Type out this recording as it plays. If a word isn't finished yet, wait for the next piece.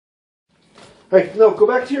Hey, no, go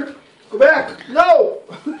back to your... Go back! No!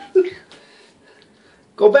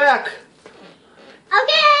 Go back!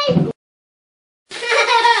 Okay! I'm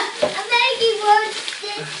making words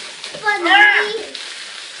for me.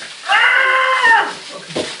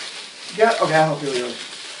 Okay. Okay, I'll help you with yours.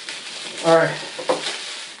 Alright.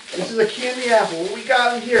 This is a candy apple. What we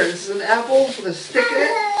got in here? This is an apple with a stick in it.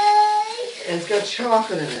 And it's got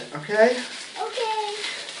chocolate in it, okay? Okay.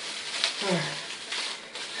 Alright.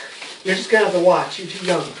 You're just gonna have to watch. You're too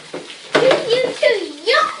young. You're too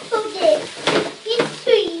young for this. You're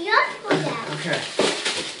too young for that. Okay.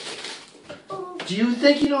 Do you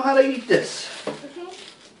think you know how to eat this?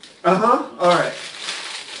 Uh-huh. Alright.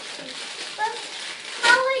 But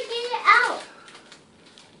how do I get it out?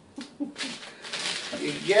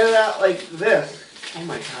 You get it out like this. Oh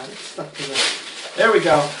my god, it's stuck to this. There we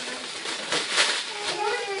go.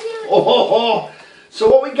 Oh. So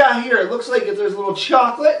what we got here, it looks like there's a little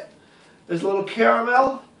chocolate. There's a little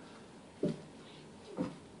caramel.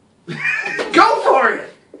 Go for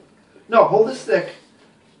it! No, hold the stick.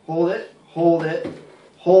 Hold it, hold it,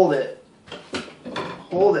 hold it,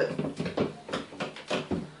 hold it.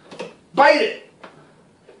 Bite it!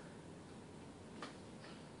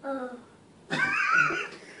 Come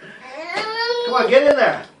on, get in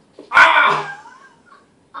there. Ah!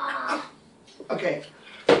 Okay.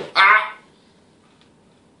 Ah!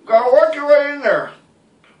 Gotta work your way in there.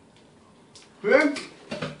 See?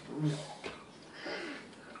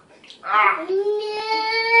 Ah!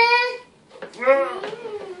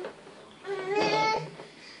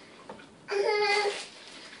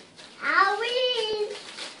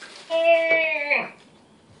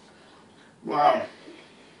 Wow.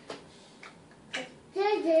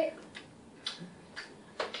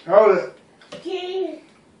 How is it?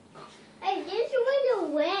 Hey, this was a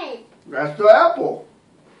win. That's the apple.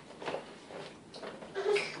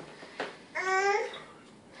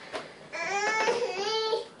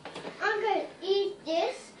 I'm gonna eat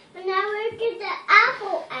this, and now we'll get the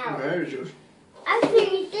apple out. There's yours. I'm gonna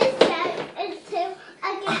eat this out until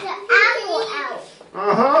I get the apple out.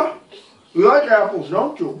 Uh-huh. You like apples,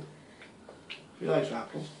 don't you? He likes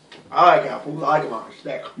apples. I like apples. I like them on a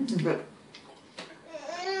stick. It's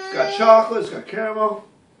got chocolate. It's got caramel.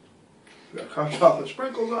 It's got chocolate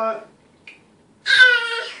sprinkles on it.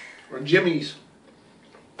 Or Jimmy's.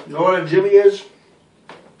 You know what a Jimmy is?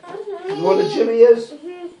 You know what a Jimmy is?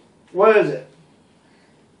 What is it?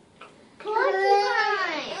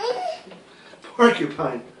 Porcupine.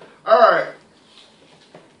 Porcupine. Alright.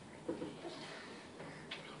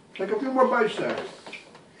 Take a few more bites there.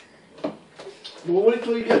 We'll wait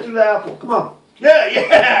till you get through the apple. Come on.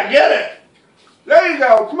 Yeah, get it. There you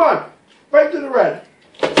go. Come on. Right to the red.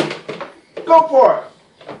 Go for it.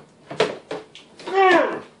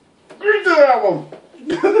 Get to that one.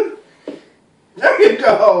 There you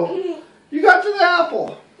go. You got to the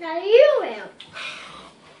apple. Now you will.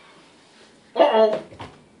 Uh-oh.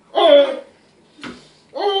 Oh.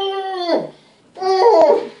 Oh.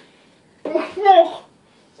 Oh.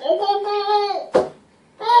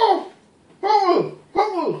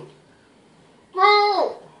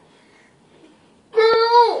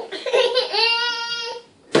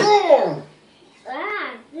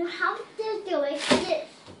 You have to do it this.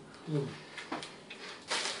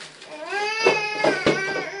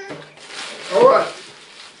 All right,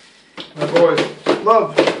 my boys,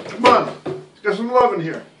 love, come on, let's get some love in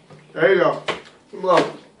here. There you go, some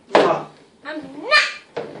love. Mwah. I'm not.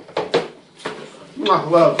 Mwah,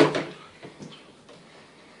 love.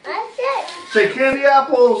 That's it. Say candy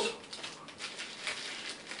apples.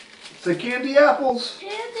 Say candy apples.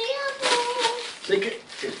 Here's the apple. Say